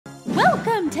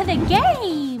Welcome to the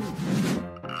game!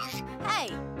 Hey!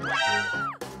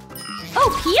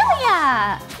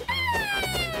 Ophelia!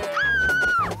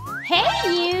 Hey,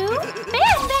 you!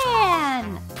 Ban Ban!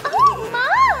 Oh,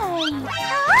 my!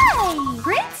 Hi!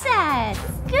 Princess!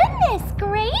 Goodness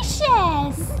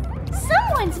gracious!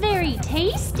 Someone's very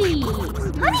tasty!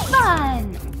 Honey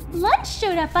Bun! Lunch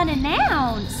showed up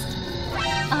unannounced!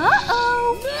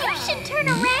 Uh-oh! You should turn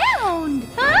around!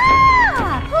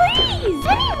 Ah! Please!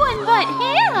 Anyone but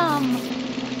him!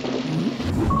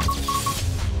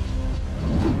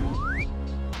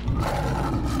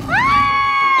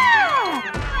 Ah!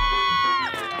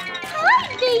 Hi,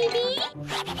 baby!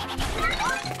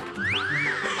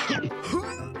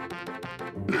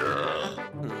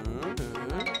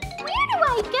 Where do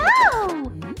I go?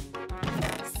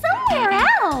 Somewhere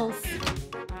else!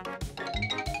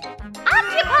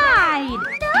 Occupied!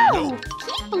 No!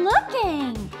 Keep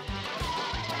looking!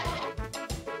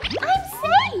 I'm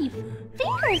safe!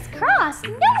 Fingers crossed,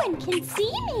 no one can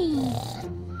see me!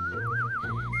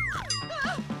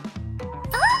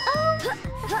 Uh-oh!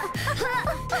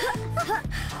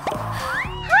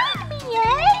 Hide me,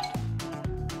 egg!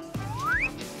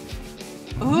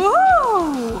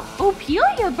 Oh!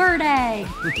 Ophelia bird egg!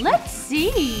 Let's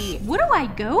see! What do I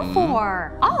go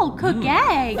for? I'll cook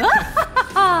egg!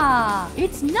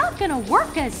 It's not gonna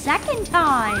work a second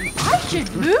time! I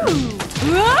should move!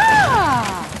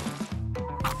 Ah!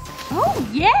 Oh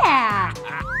yeah!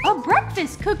 A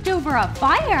breakfast cooked over a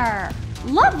fire!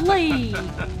 Lovely!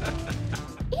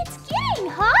 It's getting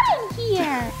hot in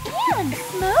here! And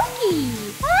smoky!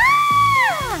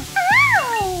 Ah!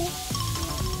 Ow!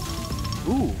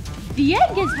 Ooh. The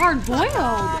egg is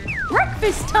hard-boiled!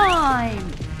 Breakfast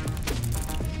time!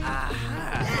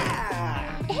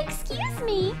 Excuse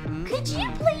me, could you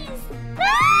please…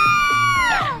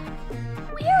 Ah!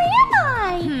 Where am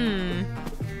I?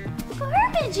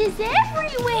 Garbage is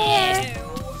everywhere!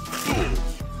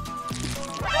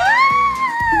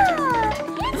 Ah!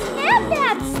 It's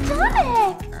Nab-Nab's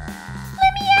stomach!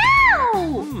 Let me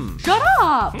out! Shut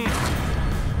up!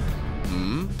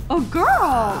 A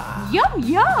girl! Yum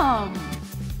yum!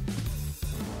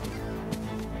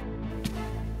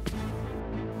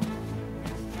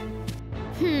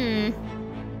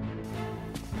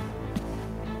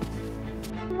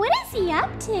 What is he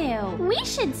up to? We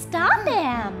should stop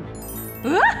him!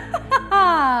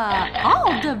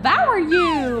 I'll devour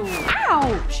you!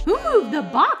 Ouch! Who moved the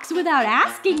box without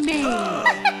asking me?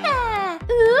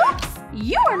 Oops!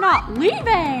 You are not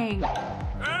leaving!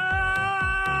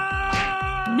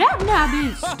 Nab-Nab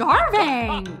is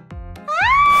starving!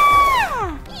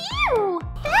 Ah! Ew!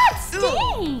 That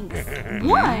stinks!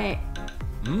 What?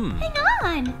 Hang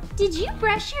on! Did you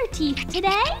brush your teeth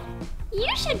today?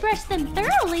 You should brush them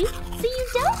thoroughly so you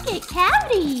don't get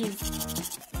cavities!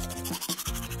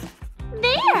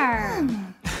 There!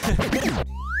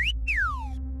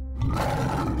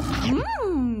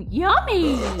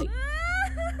 Yummy!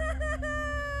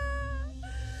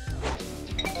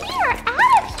 We're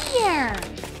out of here!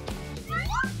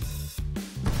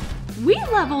 We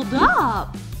leveled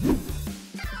up!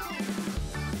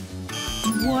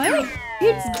 What?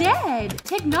 It's dead!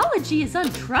 Technology is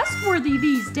untrustworthy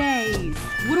these days!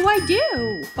 What do I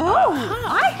do? Oh,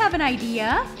 I have an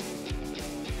idea!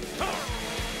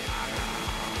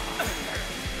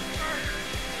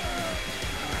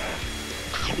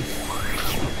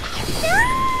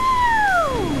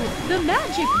 No! The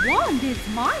magic wand is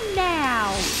mine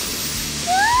now!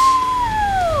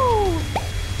 No!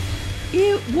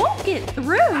 It won't get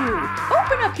through!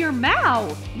 Open up your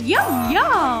mouth! Yum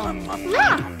yum!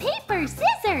 Rock, paper,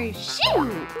 scissors,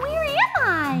 shoot! Where am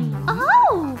I?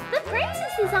 Oh! The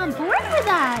princess is on board with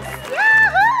us!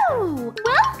 Yahoo!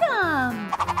 Welcome!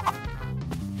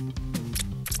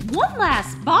 One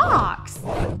last box!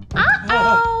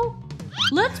 Uh-oh!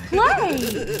 Let's play!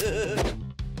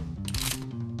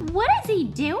 What is he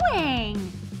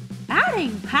doing?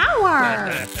 Adding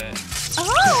power!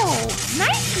 Oh,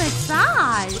 nice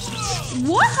massage!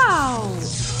 Whoa!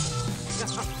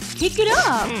 Kick it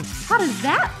up! How does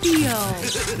that feel?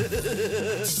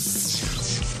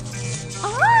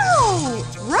 Oh!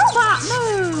 Robot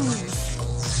moves!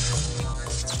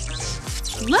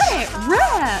 Let it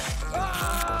rip!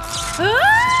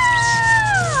 Ah!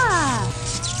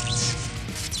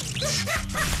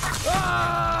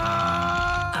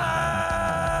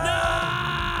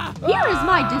 Here is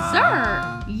my dessert!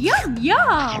 Yum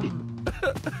yum!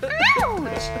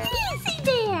 Ouch! Easy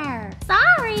there!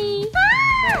 Sorry!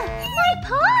 Ah! My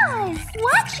paws!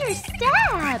 Watch your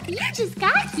step! You just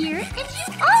got here and you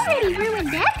already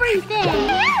ruined everything!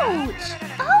 Ouch!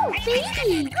 Oh,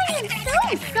 baby! I am so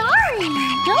sorry!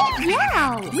 Don't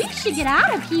Now, we should get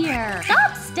out of here.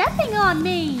 Stop stepping on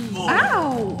me.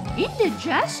 Ow,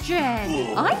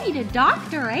 indigestion. I need a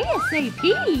doctor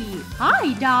ASAP.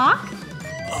 Hi, Doc.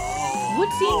 What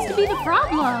seems to be the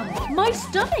problem? My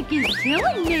stomach is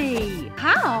killing me.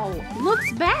 How?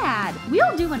 Looks bad.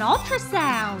 We'll do an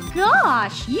ultrasound.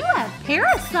 Gosh, you have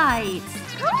parasites.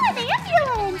 Call an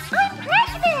ambulance! I'm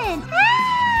pregnant!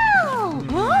 Help!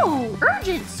 Oh,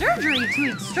 urgent surgery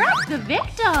to extract the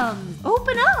victim.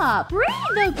 Open up.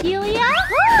 Breathe, Ophelia.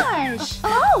 Push.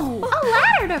 Oh, a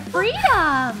ladder to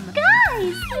freedom.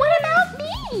 Guys, what about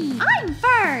me? I'm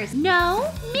first.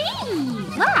 No, me.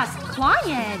 Last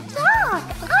client. Doc,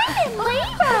 I'm in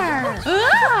labor!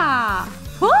 Ah!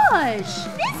 Push!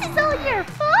 This is all your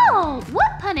fault!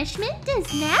 What punishment does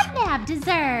Nab Nab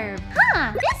deserve?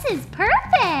 Huh, this is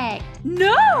perfect!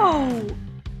 No!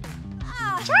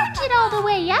 Charge it all the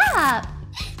way up!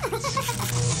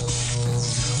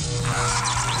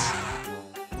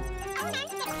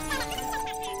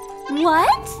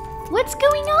 What? What's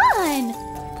going on?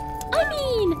 I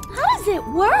mean, how does it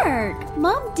work?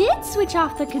 Mom did switch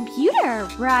off the computer,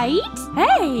 right?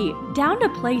 Hey, down to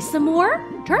play some more?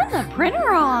 Turn the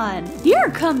printer on. Here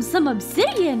comes some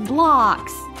obsidian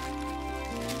blocks.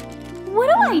 What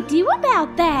do I do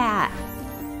about that?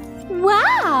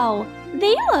 Wow,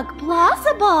 they look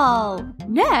plausible.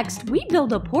 Next, we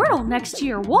build a portal next to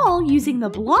your wall using the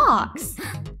blocks.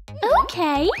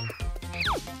 Okay.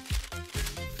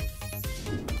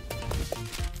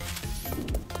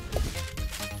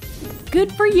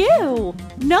 Good for you!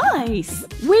 Nice!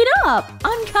 Wait up!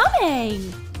 I'm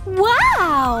coming!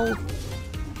 Wow!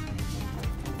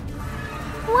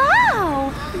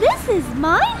 Wow! This is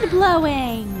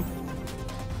mind-blowing!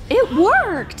 It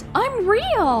worked! I'm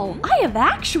real! I have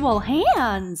actual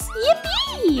hands!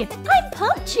 Yippee! I'm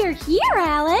pumped you're here,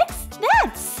 Alex!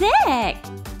 That's sick!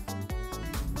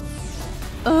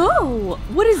 Oh!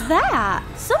 What is that?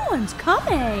 Someone's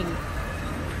coming!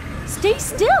 Stay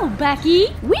still,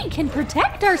 Becky! We can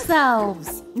protect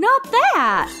ourselves! Not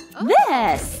that!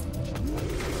 This!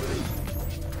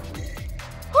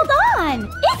 Hold on!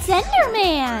 It's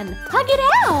Enderman! Hug it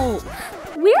out!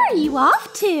 Where are you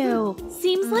off to?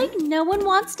 Seems like no one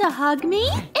wants to hug me.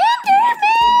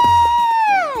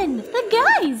 Enderman! The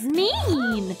guy's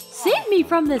mean! Save me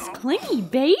from this clingy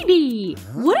baby!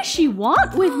 What does she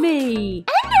want with me?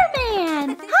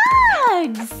 Enderman!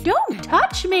 Hugs! Don't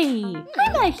touch me!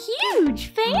 I'm a huge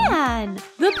fan!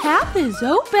 The path is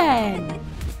open!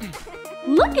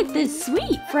 Look at this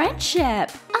sweet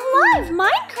friendship! A live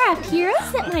Minecraft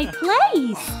heroes at my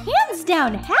place! Hands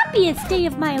down, happiest day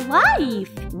of my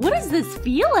life! What is this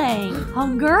feeling?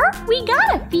 Hunger? We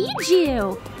gotta feed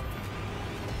you!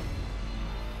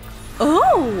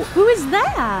 Oh, who is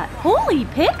that? Holy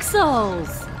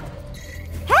pixels!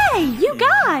 Hey, you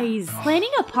guys!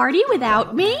 Planning a party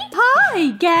without me?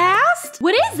 Hi, Gast!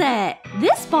 What is it?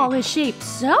 This ball is shaped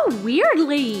so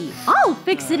weirdly. I'll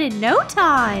fix it in no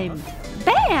time.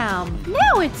 Bam!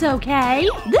 Now it's okay.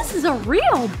 This is a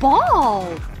real ball.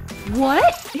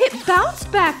 What? It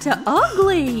bounced back to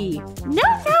ugly. No,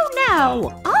 no,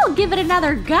 no. I'll give it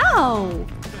another go.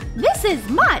 This is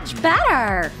much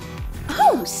better.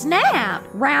 Oh, snap!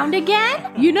 Round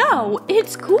again? You know,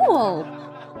 it's cool.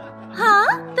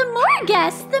 Huh? The more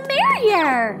guests, the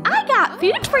merrier! I got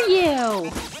food for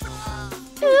you!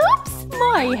 Oops!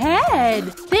 My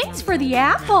head! Thanks for the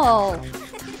apple!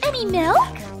 Any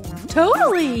milk?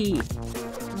 Totally!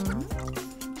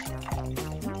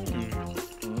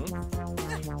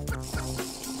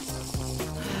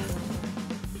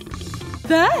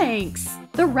 Thanks!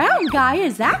 The round guy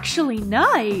is actually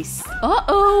nice!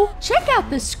 Uh-oh! Check out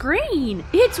the screen!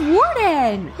 It's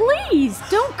Warden! Please,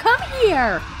 don't come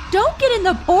here! Don't get in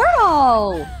the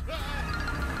portal!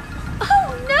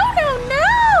 Oh, no, no,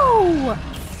 no!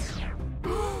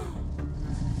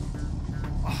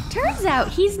 Turns out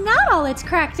he's not all it's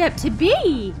cracked up to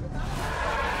be.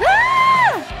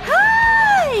 Ah!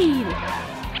 Hide!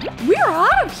 We're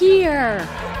out of here!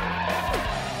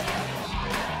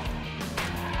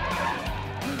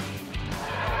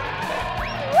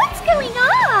 What's going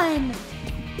on?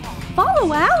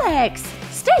 Follow Alex!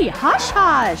 Stay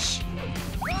hush-hush!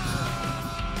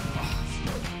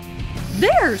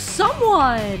 There's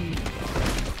someone!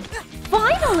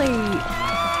 Finally!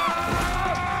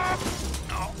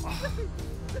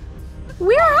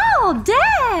 We're all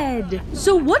dead!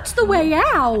 So what's the way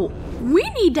out? We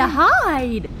need to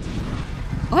hide!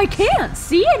 I can't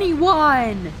see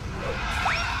anyone!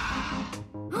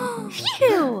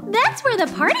 Phew! That's where the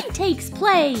party takes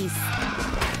place!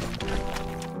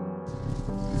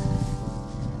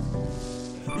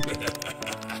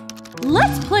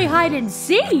 Let's play hide and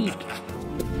seek.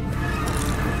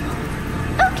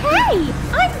 Okay,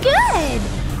 I'm good.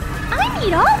 I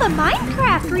need all the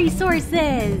Minecraft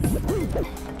resources.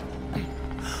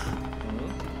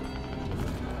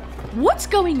 What's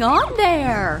going on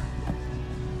there?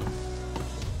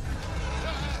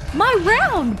 My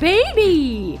round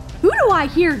baby! Who do I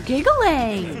hear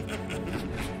giggling?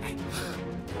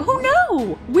 Oh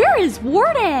no! Where is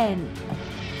Warden?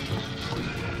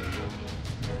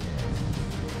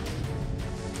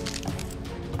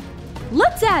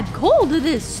 Let's add coal to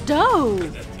this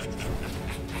stove.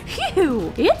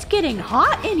 Phew! It's getting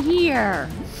hot in here.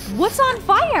 What's on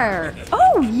fire?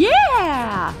 Oh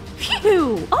yeah!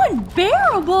 Phew!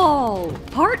 Unbearable!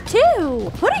 Part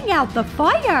 2. Putting out the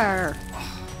fire.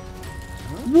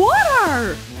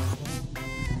 Water!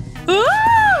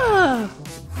 Ah!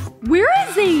 Where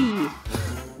is he?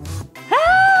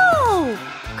 Help!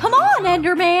 Come on,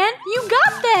 Enderman! You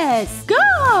got this!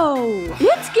 Go!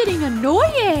 It's getting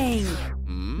annoying!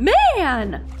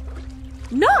 Man!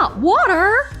 Not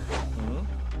water!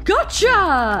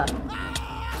 Gotcha!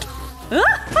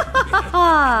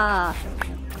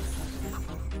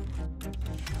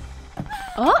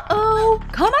 Uh-oh!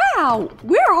 Come out!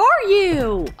 Where are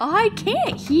you? I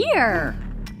can't hear.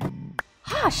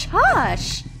 Hush,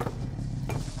 hush!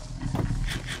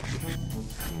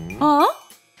 Huh?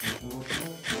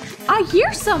 I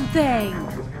hear something!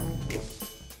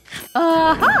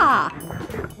 Aha!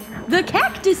 The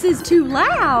cactus is too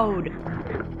loud!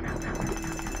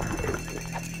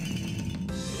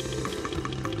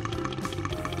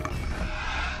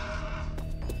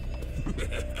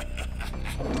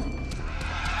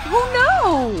 Oh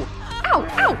no! Ow,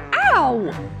 ow, ow!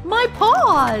 My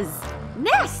paws!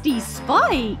 Nasty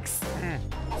spikes!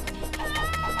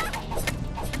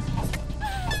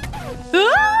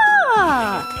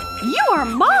 Ah! You are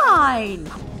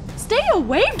mine! Stay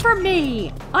away from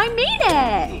me! I mean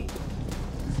it!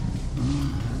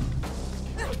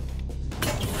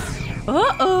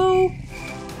 Uh-oh!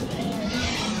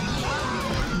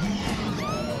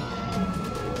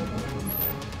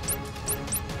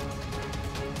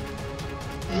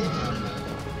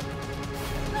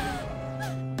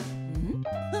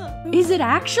 Is it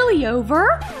actually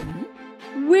over?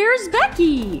 Where's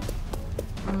Becky?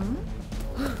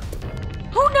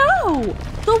 Oh no!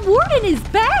 The warden is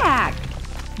back!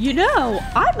 You know,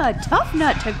 I'm a tough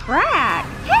nut to crack.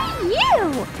 Hey,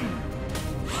 you!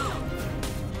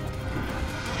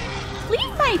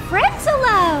 Leave my friends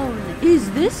alone! Is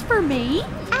this for me?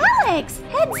 Alex,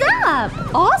 heads up!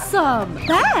 Awesome!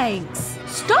 Thanks!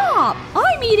 Stop!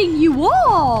 I'm eating you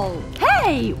all!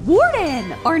 Hey,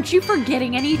 warden! Aren't you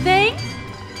forgetting anything?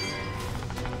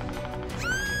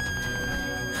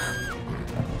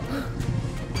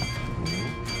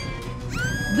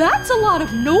 That's a lot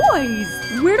of noise!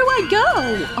 Where do I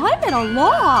go? I'm at a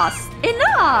loss!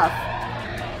 Enough!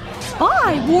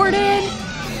 Bye, warden!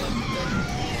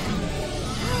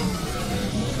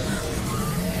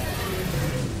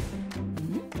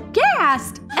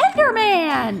 Ghast!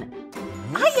 Enderman!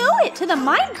 I owe it to the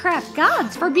Minecraft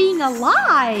gods for being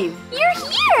alive! You're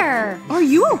here! Are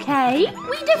you okay?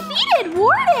 We defeated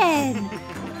Warden!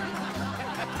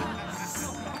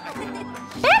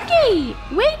 Becky!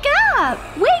 Wake up!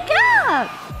 Wake up!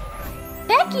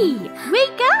 Becky,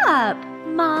 wake up!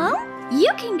 Mom,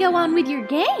 you can go on with your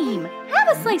game. Have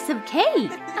a slice of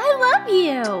cake. I love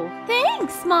you.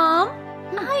 Thanks, Mom.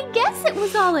 I guess it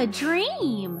was all a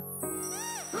dream.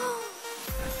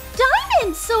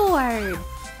 Diamond sword!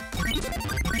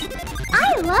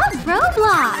 I love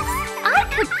Roblox. I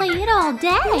could play it all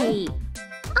day.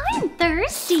 I'm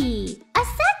thirsty. A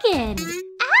second.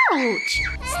 Ouch!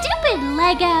 Stupid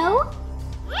Lego!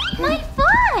 My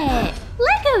foot!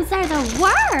 Legos are the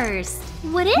worst!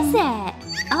 What is it?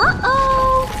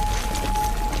 Uh-oh!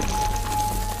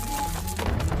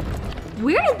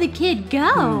 Where did the kid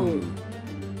go?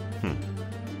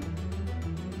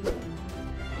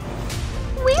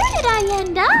 Where did I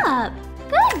end up?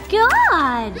 Good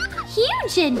God!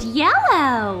 Huge and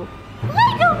yellow!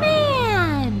 Lego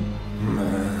Man!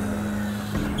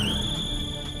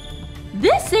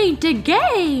 This ain't a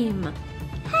game!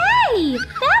 Hey!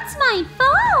 That's my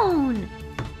phone!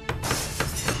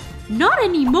 Not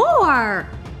anymore!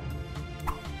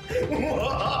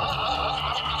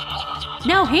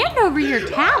 Now hand over your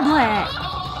tablet!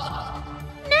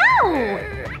 No!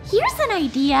 Here's an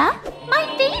idea! My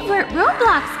favorite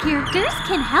Roblox characters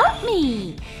can help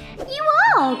me! You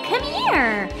all, come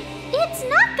here! It's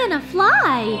not gonna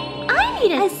fly! I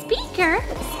need a speaker,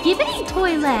 skibbity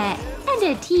toilet, and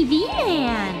a TV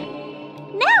man!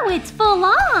 Now it's full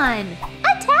on!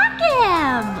 Attack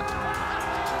him!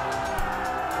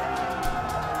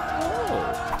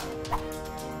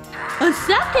 A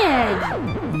second!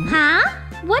 Huh?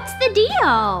 What's the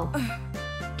deal?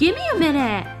 Give me a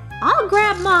minute. I'll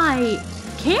grab my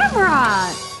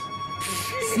camera.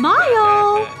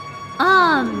 Smile!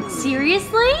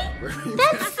 Seriously?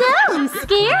 That's so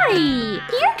scary!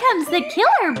 Here comes the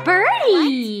killer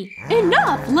birdie!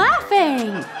 Enough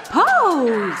laughing!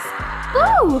 Pose!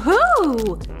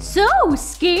 Boo-hoo! So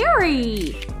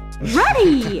scary!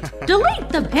 Ready! Delete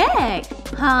the pic!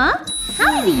 Huh?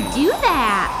 How did he do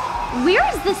that?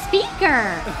 Where's the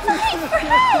speaker? My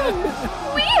friend!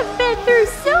 We have been through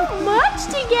so much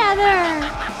together!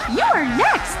 You're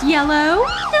next, Yellow!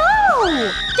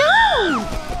 No! Don't!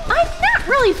 I'm not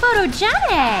really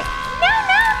photogenic!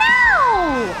 No!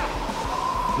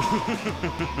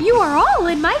 You are all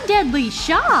in my deadly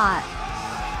shot!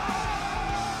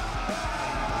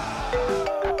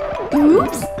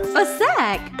 Oops! A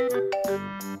sec!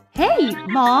 Hey,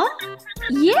 Mom?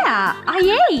 Yeah, I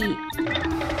ate!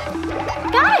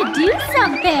 Gotta do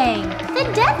something!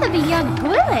 The death of a young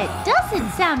toilet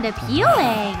doesn't sound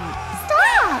appealing!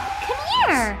 Stop! Come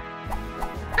here!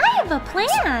 I have a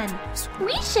plan!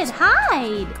 We should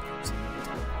hide!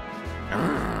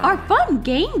 Our fun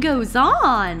game goes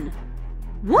on!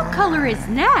 What color is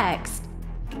next?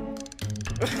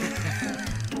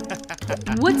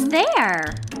 What's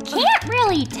there? Can't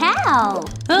really tell!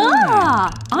 Ah!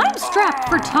 I'm strapped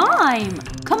for time!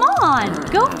 Come on,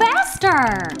 go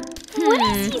faster! What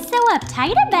is he so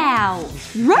uptight about?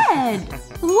 Red!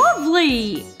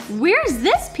 Lovely! Where's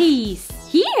this piece?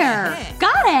 Here!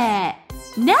 Got it!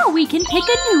 Now we can pick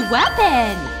a new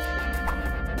weapon!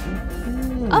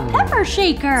 A pepper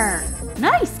shaker!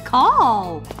 Nice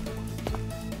call!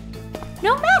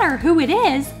 No matter who it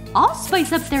is, I'll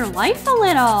spice up their life a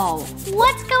little!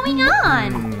 What's going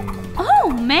on? Oh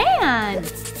man!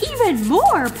 Even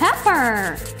more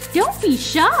pepper! Don't be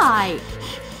shy!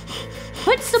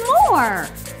 Put some more!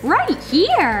 Right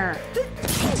here!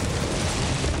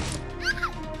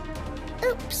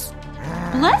 Oops.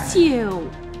 Bless you!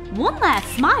 One last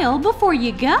smile before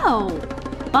you go!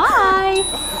 Bye!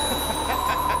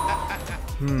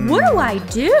 What do I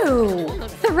do?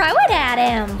 Throw it at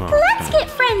him! Let's get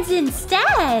friends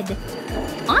instead!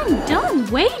 I'm done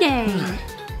waiting!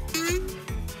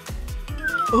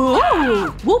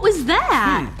 Oh! What was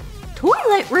that?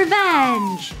 Toilet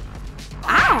revenge!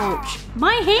 Ouch!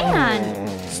 My hand!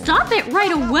 Stop it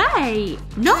right away!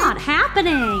 Not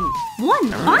happening! One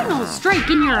final strike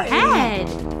in your head!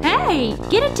 Hey!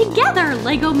 Get it together,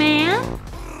 Lego Man!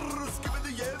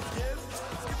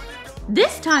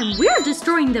 This time we're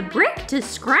destroying the brick to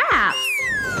scraps!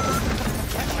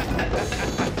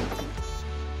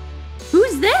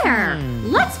 Who's there?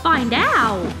 Let's find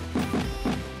out!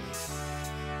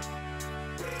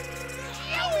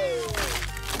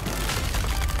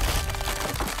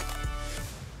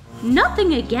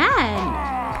 Nothing again!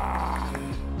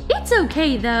 It's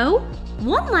okay though!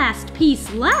 One last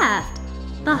piece left!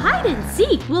 The hide and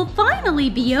seek will finally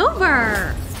be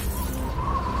over!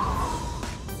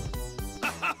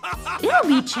 It'll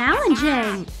be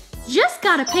challenging! Just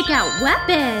gotta pick out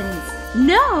weapons!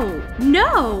 No!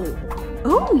 No!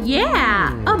 Oh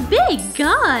yeah! A big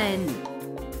gun!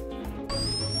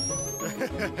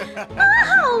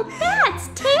 Oh, that's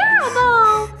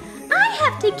terrible! I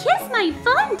have to kiss my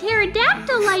fun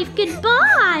pterodactyl life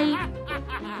goodbye!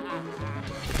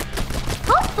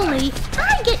 Hopefully,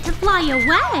 I get to fly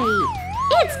away!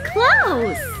 It's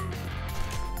close!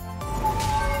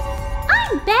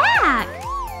 I'm back!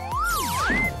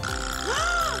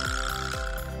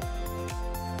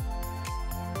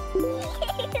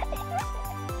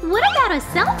 What about a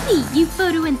selfie, you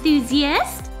photo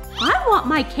enthusiast? I want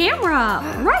my camera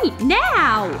right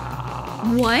now!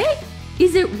 What?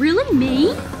 Is it really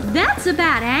me? That's a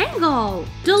bad angle!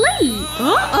 Delete!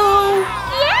 Uh-oh!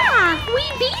 Yeah! We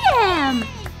beat him!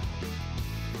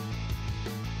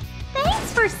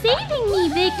 Thanks for saving me,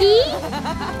 Vicky!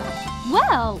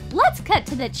 Well, let's cut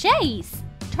to the chase!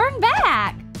 Turn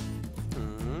back!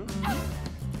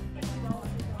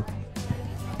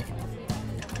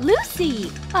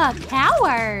 Lucy, a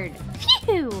coward!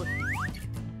 Phew!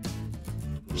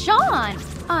 Sean,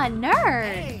 a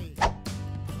nerd!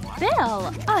 Bill,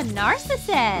 a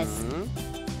narcissist!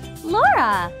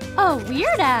 Laura, a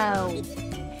weirdo!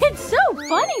 It's so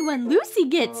funny when Lucy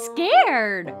gets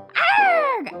scared!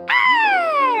 Arg!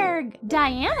 Arg!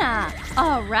 Diana,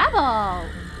 a rebel!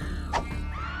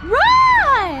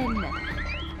 Run!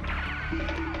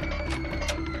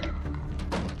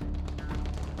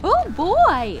 Oh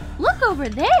boy! Look over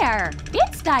there!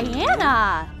 It's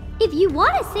Diana! If you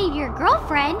want to save your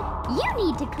girlfriend, you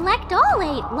need to collect all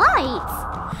 8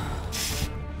 lights.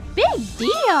 Big big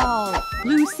deal.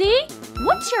 Lucy,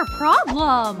 what's your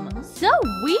problem? So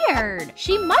weird.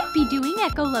 She might be doing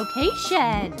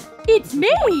echolocation. It's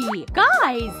me.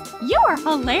 Guys, you're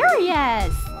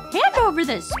hilarious. Hand over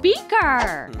the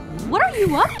speaker. What are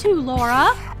you up to,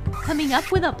 Laura? Coming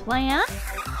up with a plan?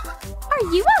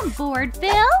 Are you on board,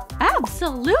 Phil?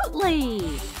 Absolutely.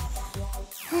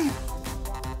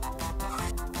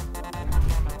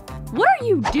 What are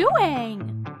you doing?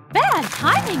 Bad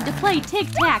timing to play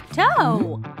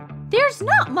tic-tac-toe. There's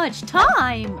not much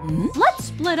time. Let's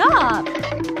split up.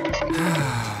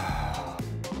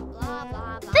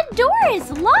 The door is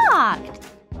locked.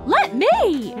 Let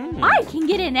me. I can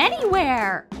get in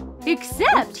anywhere.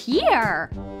 Except here.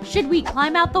 Should we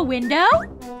climb out the window?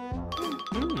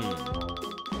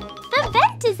 The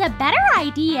vent is a better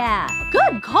idea.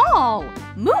 Good call.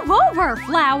 Move over,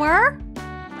 Flower.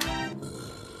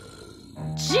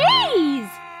 Jeez!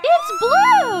 It's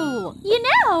blue! You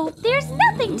know, there's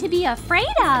nothing to be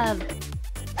afraid of.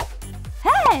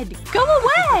 Head, go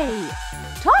away!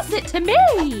 Toss it to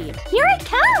me! Here it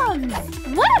comes!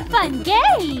 What a fun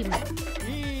game!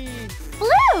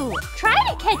 Blue, try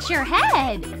to catch your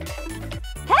head.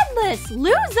 Headless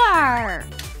loser!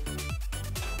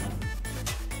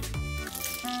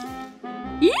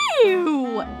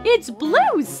 Ew! It's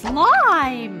blue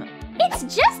slime! It's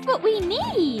just what we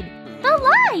need. The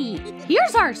light!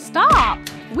 Here's our stop!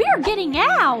 We're getting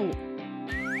out!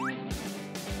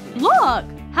 Look!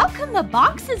 How come the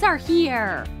boxes are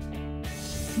here?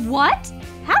 What?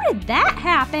 How did that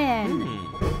happen?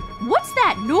 What's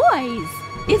that noise?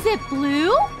 Is it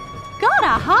blue?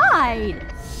 Gotta hide!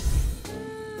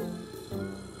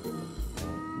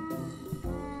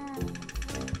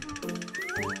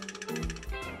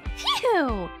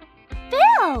 Phew!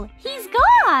 Phil, he's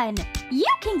gone! You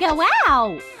can go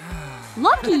out!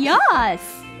 Lucky us!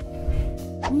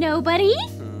 Nobody?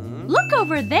 Look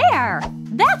over there!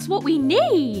 That's what we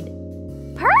need!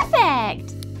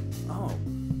 Perfect! Oh.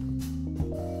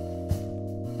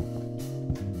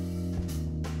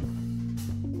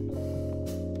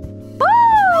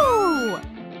 Boo!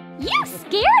 You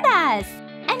scared us!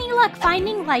 Any luck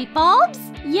finding light bulbs?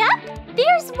 Yep,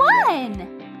 there's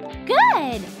one!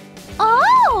 Good!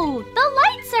 Oh, the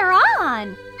lights are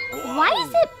on! Why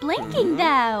is it blinking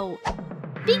though?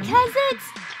 Because it's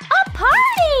a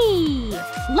party!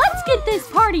 Let's get this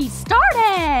party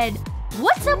started!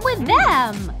 What's up with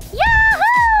them?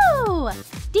 Yahoo!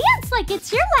 Dance like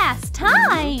it's your last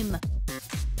time!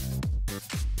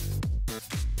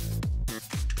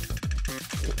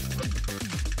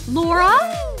 Laura,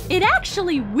 it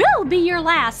actually will be your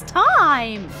last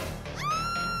time!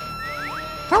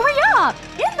 Hurry up!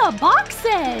 In the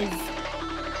boxes!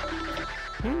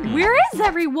 Where is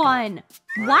everyone?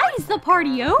 Why is the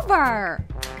party over?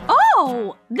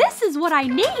 Oh, this is what I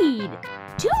need!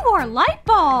 2 more light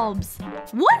bulbs!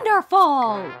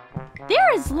 Wonderful!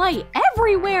 There is light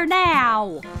everywhere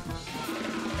now!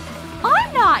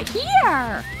 I'm not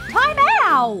here! Time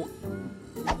out!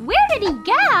 Where did he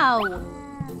go?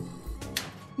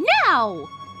 Now!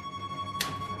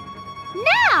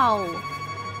 Now!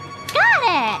 Got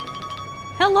it!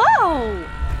 Hello!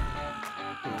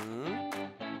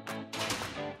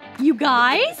 You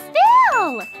guys?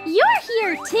 Phil! You're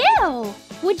here too!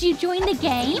 Would you join the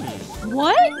game?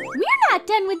 What? We're not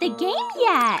done with the game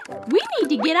yet! We need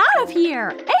to get out of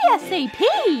here! ASAP!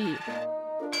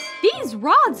 These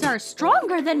rods are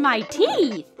stronger than my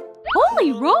teeth!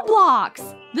 Holy Roblox!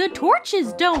 The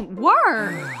torches don't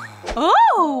work!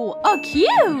 Oh! A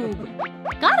cube!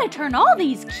 Gotta turn all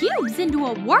these cubes into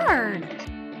a word!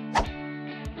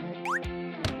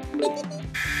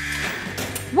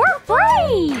 We're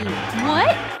free!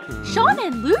 What? Sean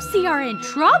and Lucy are in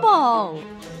trouble!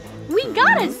 We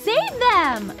gotta save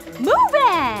them! Move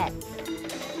it!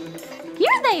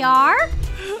 Here they are!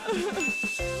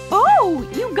 Oh,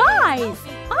 you guys!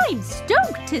 I'm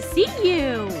stoked to see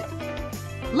you!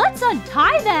 Let's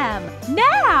untie them!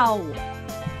 Now!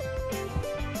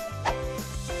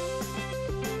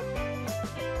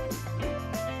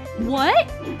 What?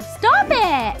 Stop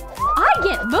it! I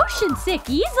get motion sick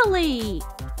easily!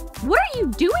 What are you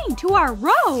doing to our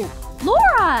rope?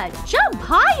 Laura, jump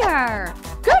higher!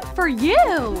 Good for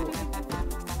you!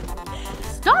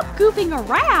 Stop goofing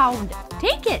around!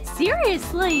 Take it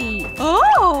seriously!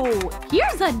 Oh!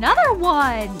 Here's another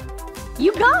one!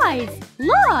 You guys,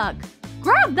 look!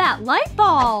 Grab that light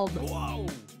bulb!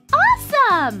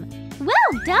 Awesome!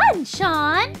 Well done,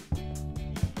 Sean!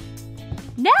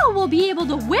 Now we'll be able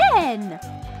to win!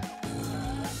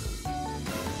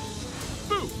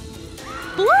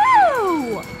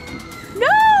 Blue!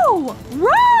 No!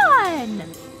 Run!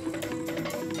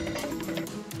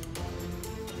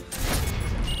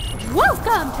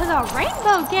 Welcome to the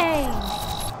Rainbow Game!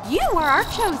 You are our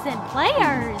chosen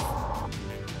players!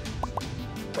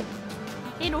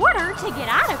 In order to get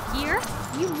out of here,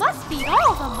 you must beat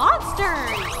all the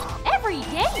monsters! Every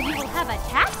day you will have a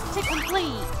task to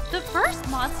complete. The first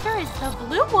monster is the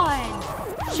blue one.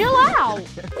 Chill out!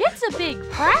 It's a big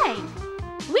prank!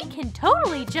 We can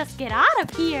totally just get out of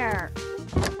here!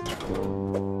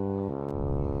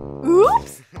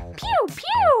 Oops! Pew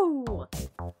pew!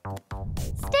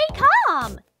 Stay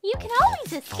calm! You can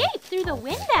always escape through the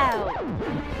window!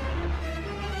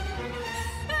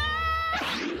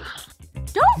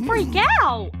 Don't freak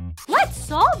out! Let's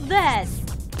solve this!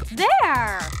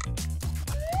 There!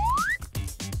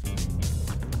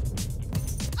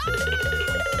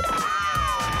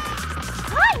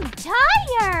 I'm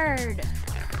tired!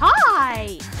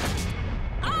 Hi!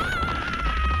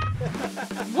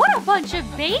 What a bunch of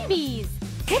babies!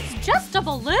 It's just a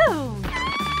balloon!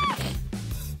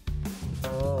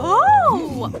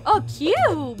 Oh! A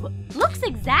cube! Looks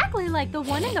exactly like the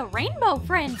one in the Rainbow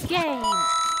Friends game!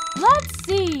 Let's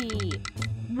see…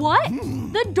 What?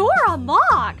 The door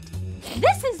unlocked!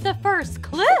 This is the first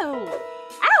clue!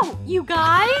 Out, you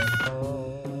guys!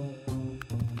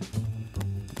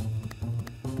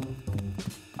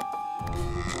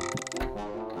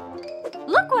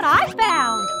 Look what I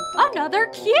found! Another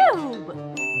cube!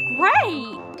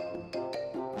 Great!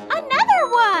 Another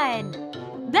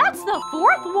one! That's the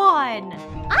fourth one!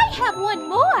 I have one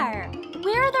more!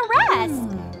 Where are the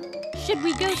rest? Should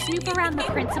we go snoop around the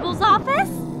principal's office?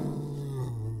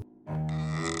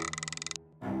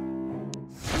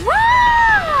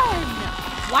 Run!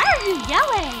 Why are you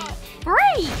yelling?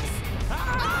 Freeze!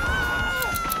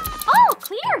 All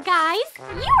clear, guys!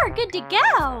 You are good to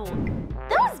go!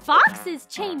 Those boxes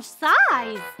change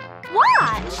size!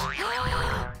 Watch!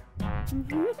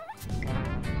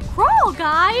 Crawl,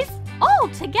 guys! All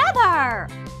together!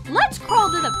 Let's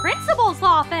crawl to the principal's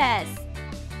office!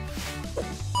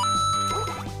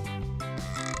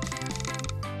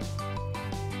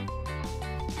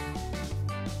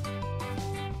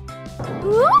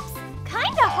 Oops!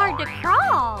 Kinda hard to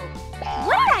crawl!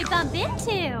 What did I bump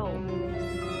into?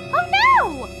 Oh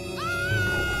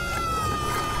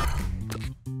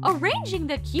no! Arranging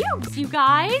the cubes, you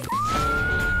guys!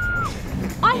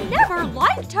 I never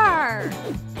liked her!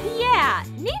 Yeah,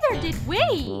 neither did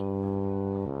we!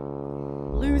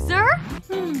 Loser?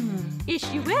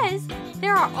 Issue is,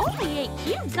 there are only 8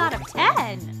 cubes out of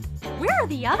 10. Where are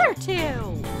the other 2?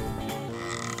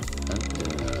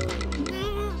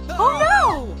 Oh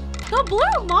no! The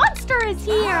blue monster is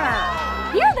here!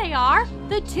 Here they are,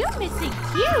 the 2 missing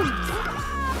cubes!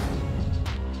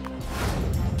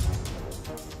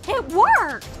 It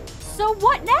worked! So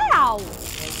what now?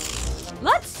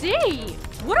 Let's see!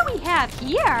 What do we have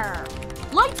here?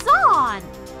 Lights on!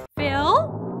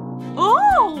 Phil?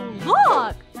 Oh,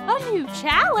 look! A new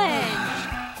challenge!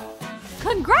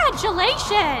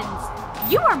 Congratulations!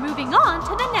 You are moving on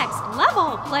to the next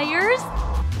level, players!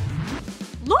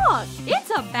 Look!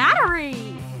 It's a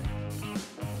battery!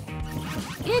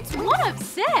 It's one of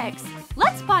 6!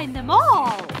 Let's find them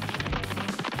all!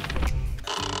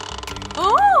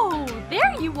 Oh!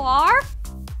 There you are!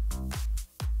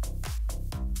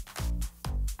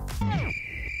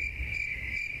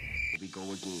 We go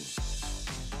again.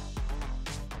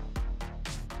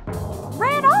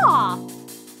 Ran off!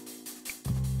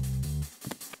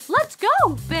 Let's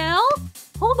go, Phil!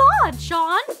 Hold on,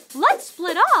 Sean! Let's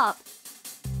split up!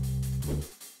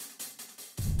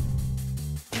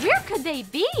 Where could they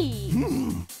be?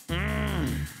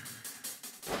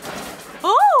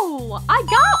 Oh! I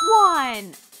got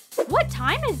one! What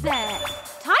time is it?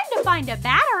 Time to find a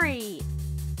battery!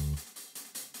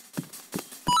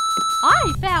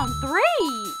 I found 3!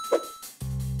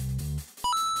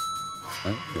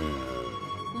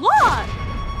 Look!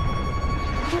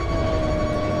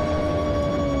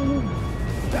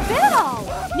 Phil!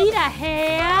 Need a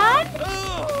hand?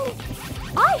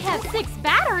 I have 6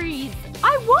 batteries!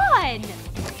 I won!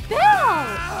 Phil!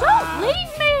 Don't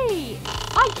leave me!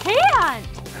 I can't!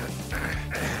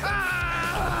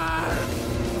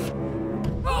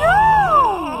 No!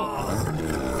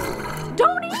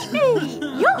 Don't eat me!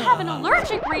 You'll have an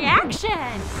allergic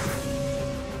reaction!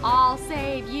 I'll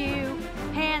save you!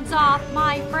 Hands off,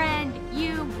 my friend,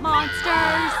 you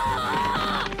monsters!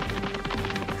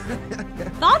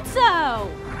 Thought so!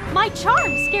 My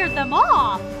charm scared them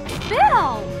off!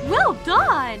 Phil! Well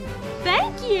done!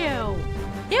 Thank you!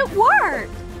 It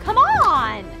worked! Come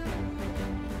on!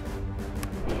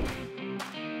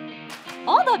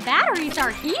 All the batteries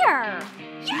are here!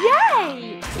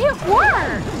 Yay! It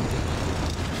worked!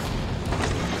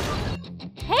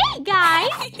 Hey guys!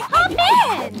 Hop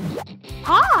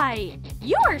Hi!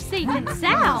 You are safe and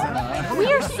sound! We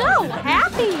are so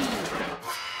happy!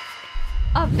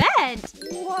 Event?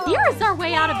 Here is our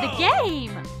way out of the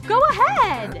game! Go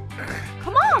ahead!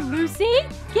 Come on, Lucy!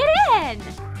 Get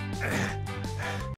in!